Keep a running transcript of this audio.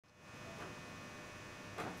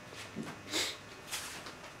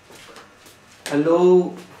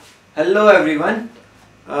Hello, hello everyone.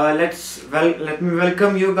 Let me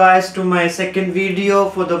welcome you guys to my second video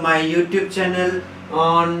for my YouTube channel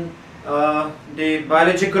on the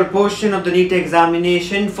biological portion of the NEET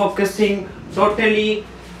examination, focusing totally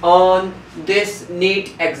on this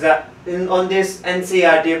on this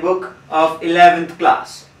NCERT book of 11th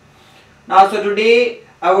class. Now, so today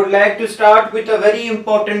I would like to start with a very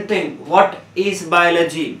important thing. What is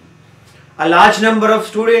biology? A large number of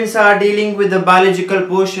students are dealing with the biological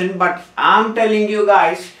portion, but I am telling you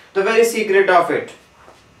guys the very secret of it.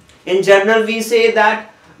 In general, we say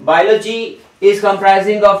that biology is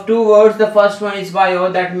comprising of two words. The first one is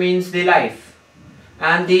bio, that means the life,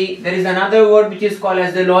 and there is another word which is called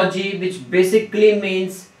as the logy, which basically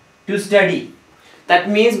means to study. That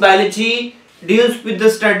means biology deals with the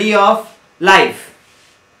study of life.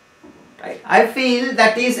 Right? I feel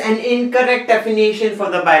that is an incorrect definition for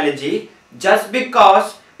the biology, just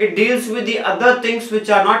because it deals with the other things which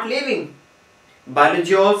are not living.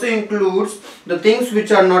 Biology also includes the things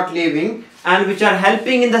which are not living and which are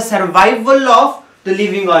helping in the survival of the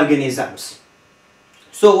living organisms.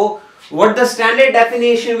 So, what the standard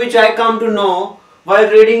definition which I come to know while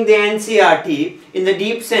reading the NCERT in the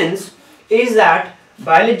deep sense is that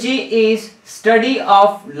biology is study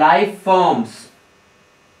of life forms.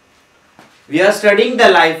 We are studying the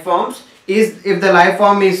life forms. If the life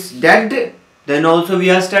form is dead, then also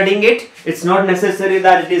we are studying it. It's not necessary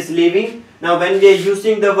that it is living. Now when we are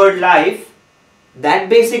using the word life, that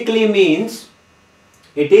basically means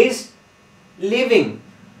it is living.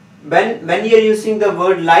 When you are using the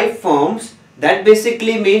word life forms, that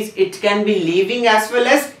basically means it can be living as well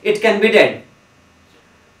as it can be dead.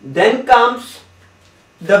 Then comes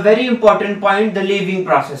the very important point, the living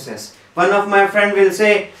processes. One of my friend will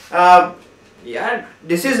say, yeah,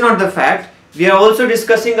 this is not the fact. We are also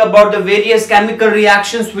discussing about the various chemical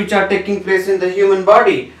reactions which are taking place in the human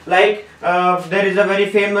body. Like there is a very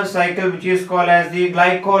famous cycle which is called as the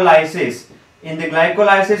glycolysis. In the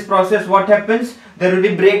glycolysis process, what happens? There will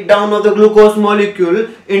be breakdown of the glucose molecule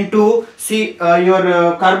into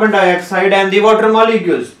your carbon dioxide and the water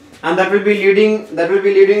molecules, and that will be leading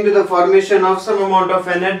to the formation of some amount of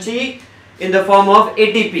energy in the form of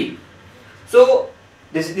ATP. So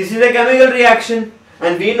this is a chemical reaction,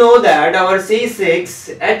 and we know that our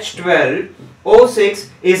C6H12O6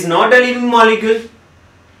 is not a living molecule,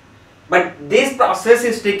 but this process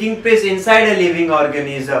is taking place inside a living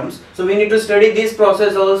organisms. So we need to study this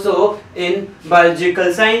process also in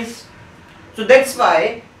biological science. So that's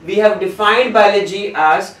why we have defined biology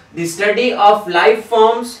as the study of life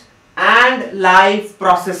forms and life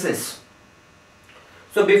processes.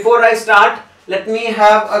 So before I start, let me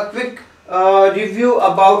have a quick review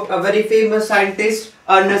about a very famous scientist,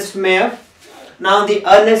 Ernst Mayr. Now the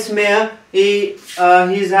Ernst Mayr, he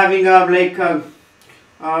is having a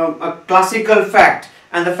classical fact,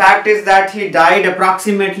 and the fact is that he died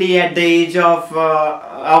approximately at the age of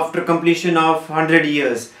after completion of 100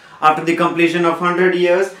 years. After the completion of 100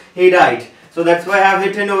 years, he died. So that's why I have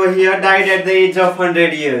written over here, died at the age of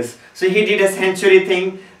 100 years. So he did a century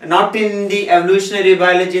thing, not in the evolutionary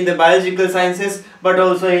biology, in the biological sciences, but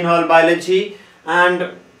also in all biology.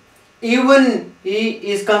 And even he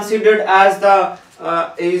is considered as the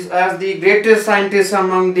greatest scientist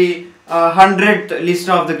among the 100th list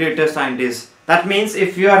of the greatest scientists. That means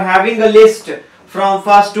if you are having a list from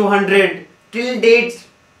first to 100 till date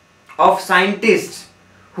of scientists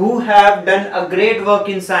who have done a great work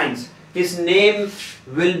in science, his name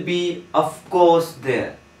will be of course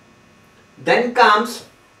there. Then comes,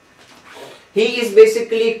 he is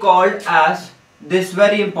basically called as this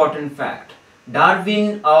very important fact,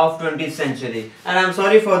 Darwin of 20th century. And I am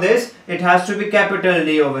sorry for this, it has to be capital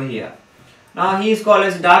D over here. Now he is called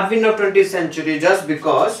as Darwin of 20th century just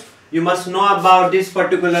because you must know about this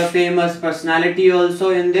particular famous personality also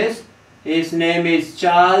in this. His name is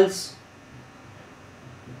Charles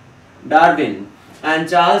Darwin. And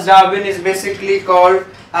Charles Darwin is basically called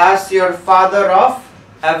as your father of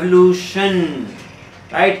evolution.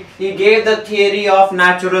 Right? He gave the theory of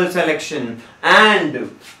natural selection,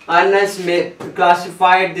 and Ernst Mayr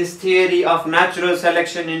classified this theory of natural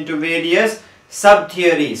selection into various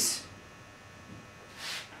sub-theories.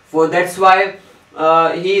 So that's why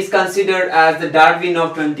he is considered as the Darwin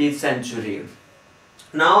of 20th century.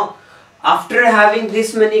 Now, after having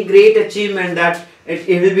this many great achievements that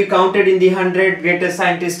it will be counted in the 100 greatest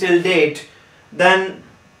scientists till date, then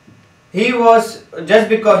he was, just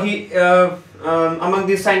because he among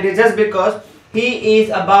these scientists, just because he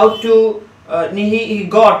is about to he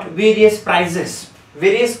got various prizes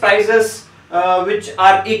which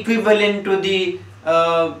are equivalent to the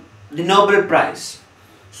Nobel Prize.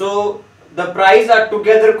 So the prize are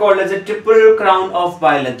together called as a triple crown of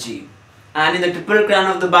biology. And in the triple crown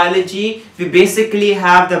of the biology, we basically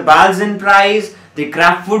have the Balzan prize, the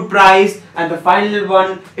Kraft Food prize, and the final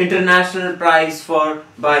one, international prize for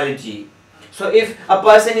biology. So if a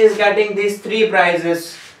person is getting these three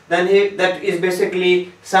prizes, then that is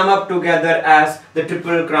basically sum up together as the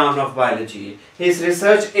triple crown of biology. His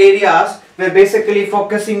research areas were basically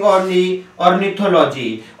focusing on the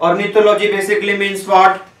ornithology. Ornithology basically means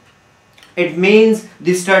what? It means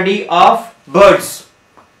the study of birds,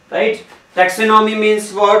 right? Taxonomy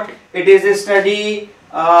means what? It is a study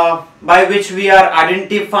by which we are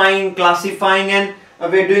identifying, classifying, and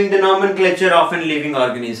we are doing the nomenclature of a living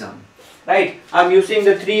organism. Right? I am using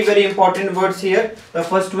the three very important words here. The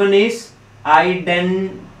first one is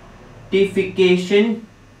identification.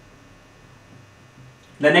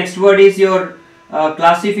 The next word is your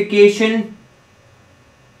classification,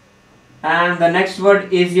 and the next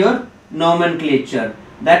word is your nomenclature.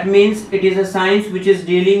 That means it is a science which is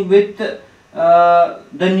dealing with the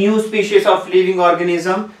new species of living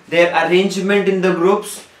organism, their arrangement in the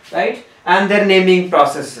groups, right, and their naming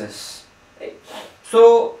processes. Right?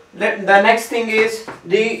 So the next thing is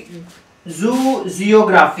the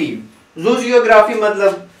zoogeography. Zoogeography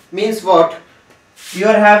matlab means what? You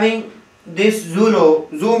are having this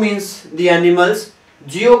zoo means the animals.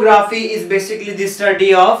 Geography is basically the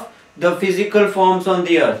study of the physical forms on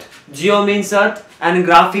the earth. Geo means earth and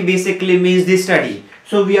graphy basically means the study.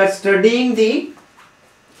 So we are studying the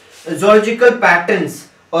zoological patterns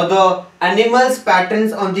or the animals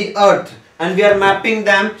patterns on the earth, and we are mapping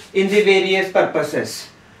them in the various purposes.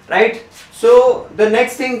 Right? So the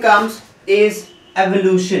next thing comes is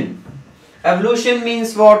evolution. Evolution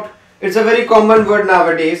means what? It's a very common word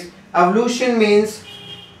nowadays. Evolution means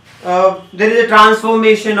there is a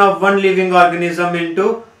transformation of one living organism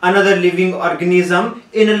into another living organism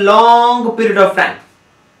in a long period of time.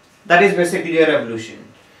 That is basically your evolution.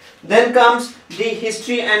 Then comes the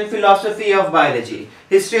history and philosophy of biology.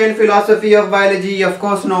 History and philosophy of biology, you of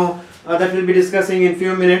course know that we'll be discussing in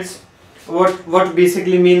few minutes. What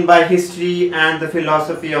basically mean by history and the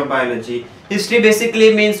philosophy of biology. History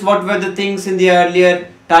basically means what were the things in the earlier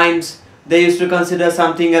times. They used to consider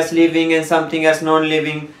something as living and something as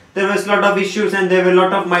non-living. There was a lot of issues and there were a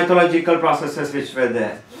lot of mythological processes which were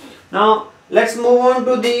there. Now let's move on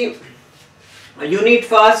to the unit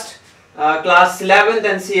first. Class 11th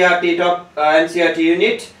NCERT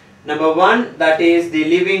unit number 1, that is the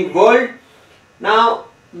living world. Now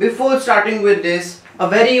before starting with this, a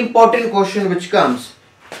very important question which comes.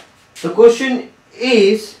 The question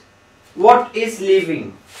is, what is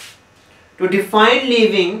living? To define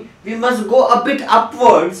living, we must go a bit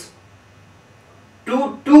upwards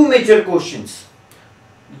to two major questions.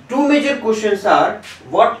 Two major questions are,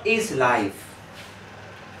 what is life?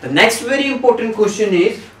 The next very important question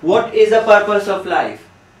is, what is the purpose of life?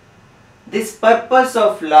 This purpose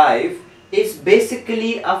of life is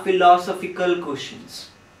basically a philosophical question.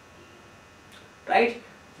 Right?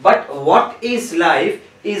 But what is life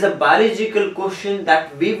is a biological question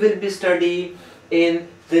that we will be studying in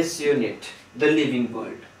this unit, the living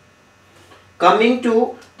world. Coming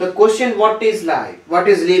to the question, what is life? What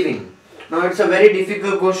is living? Now it's a very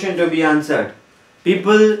difficult question to be answered.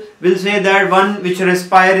 People will say that one which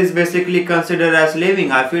respire is basically considered as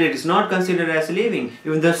living. I feel it is not considered as living.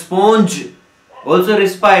 Even the sponge also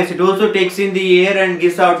respires. It also takes in the air and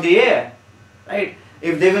gives out the air. Right?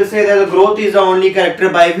 If they will say that the growth is the only character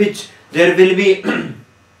by which there will be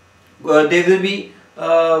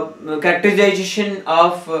characterization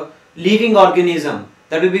of living organism,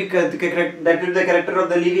 that will be the character of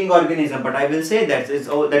the living organism. But I will say that is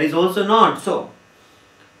also not so.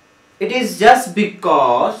 It is just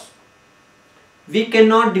because we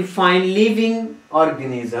cannot define living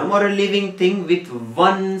organism or a living thing with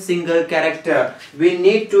one single character. We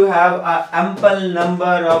need to have an ample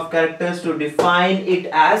number of characters to define it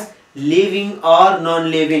as living or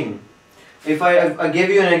non-living. If I give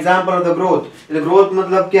you an example of the growth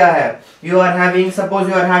matlab kya hai? Suppose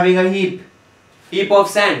you are having a heap of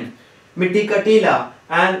sand, mitti katila,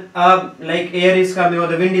 and like air is coming or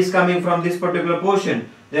the wind is coming from this particular portion.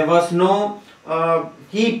 There was no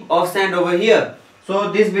heap of sand over here. So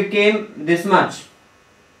this became this much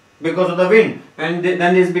because of the wind, and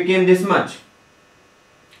then this became this much.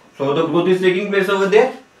 So the growth is taking place over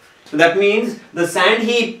there. So that means the sand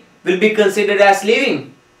heap will be considered as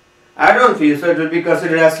living. I don't feel so. It will be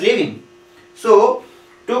considered as living. So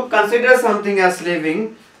to consider something as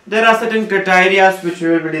living, there are certain criteria which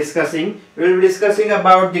we will be discussing. We will be discussing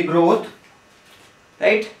about the growth.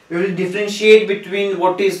 Right? We will differentiate between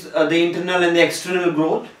what is the internal and the external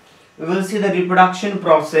growth. We will see the reproduction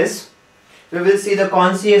process. we will see the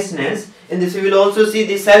consciousness. In this we will also see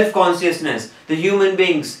the self-consciousness. The human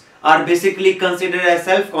beings are basically considered as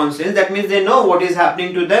self-conscious. That means they know what is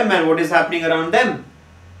happening to them and what is happening around them.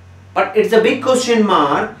 But it's a big question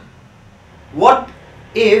mark. What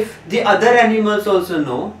if the other animals also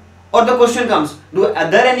know? Or the question comes, do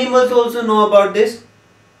other animals also know about this?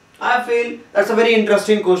 I feel that's a very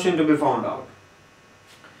interesting question to be found out.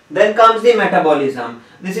 Then comes the metabolism.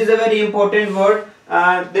 This is a very important word.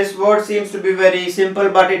 This word seems to be very simple,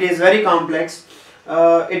 but it is very complex.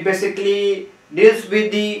 It basically deals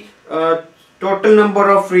with the total number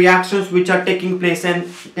of reactions which are taking place in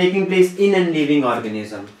a living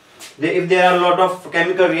organism. If there are a lot of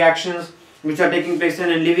chemical reactions which are taking place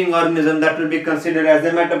in a living organism, that will be considered as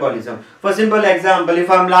a metabolism. For simple example, if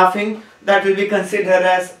I am laughing, that will be considered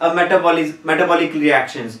as a metabolic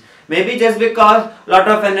reactions. Maybe just because a lot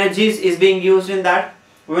of energies is being used in that.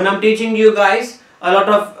 When I am teaching you guys, a lot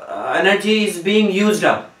of energy is being used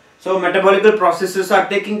up. So metabolic processes are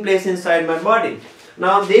taking place inside my body.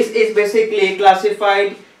 Now this is basically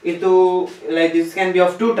classified into, like, this can be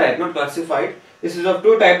of two types, not classified. This is of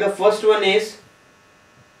two types. The first one is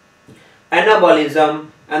anabolism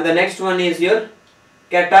and the next one is your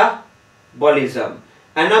catabolism.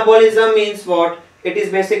 Anabolism means what? It is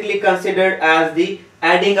basically considered as the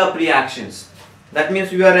adding up reactions. That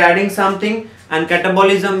means we are adding something, and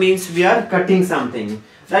catabolism means we are cutting something.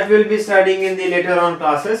 That we will be studying in the later on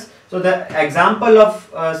classes. So the example of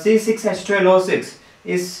C6H12O6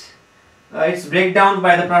 is its breakdown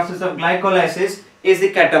by the process of glycolysis is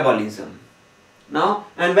the catabolism. Now,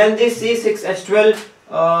 and when this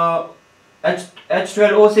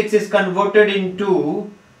H12O6 is converted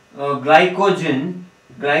into glycogen,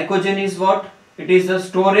 glycogen is what? It is a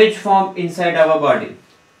storage form inside our body.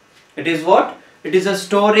 It is what? It is a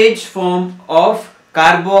storage form of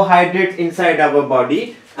carbohydrates inside our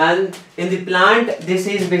body, and in the plant this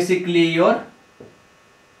is basically your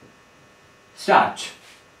starch.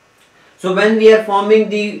 So when we are forming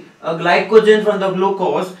the glycogen from the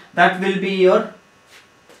glucose, that will be your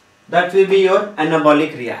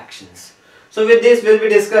anabolic reactions. So with this we will be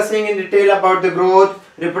discussing in detail about the growth,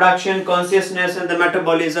 reproduction, consciousness and the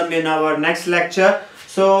metabolism in our next lecture.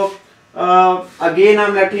 So again I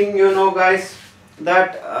am letting you know guys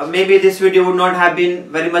that maybe this video would not have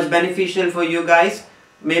been very much beneficial for you guys.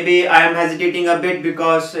 Maybe I am hesitating a bit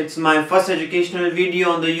because it's my first educational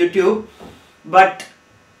video on the YouTube, but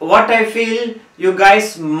what I feel, you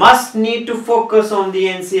guys must need to focus on the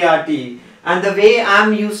NCERT, and the way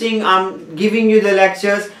I'm giving you the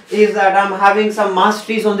lectures is that I'm having some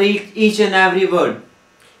masteries on the each and every word.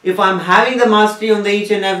 If I'm having the mastery on the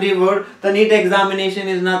each and every word, the NEET examination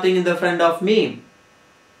is nothing in the front of me.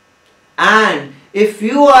 And if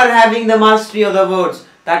you are having the mastery of the words,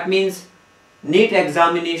 that means NEET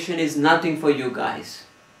examination is nothing for you guys.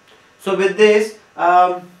 So with this,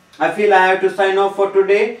 I feel I have to sign off for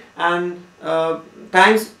today, and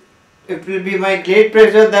thanks. It will be my great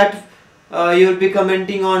pleasure that you will be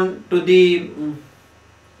commenting on to the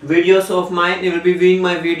videos of mine. You will be viewing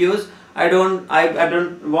my videos. I don't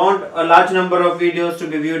want a large number of videos to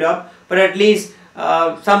be viewed up, but at least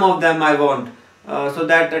some of them I want, so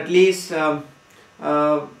that at least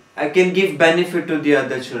I can give benefit to the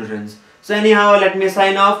other children. So anyhow, let me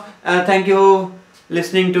sign off. Thank you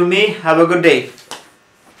listening to me. Have a good day.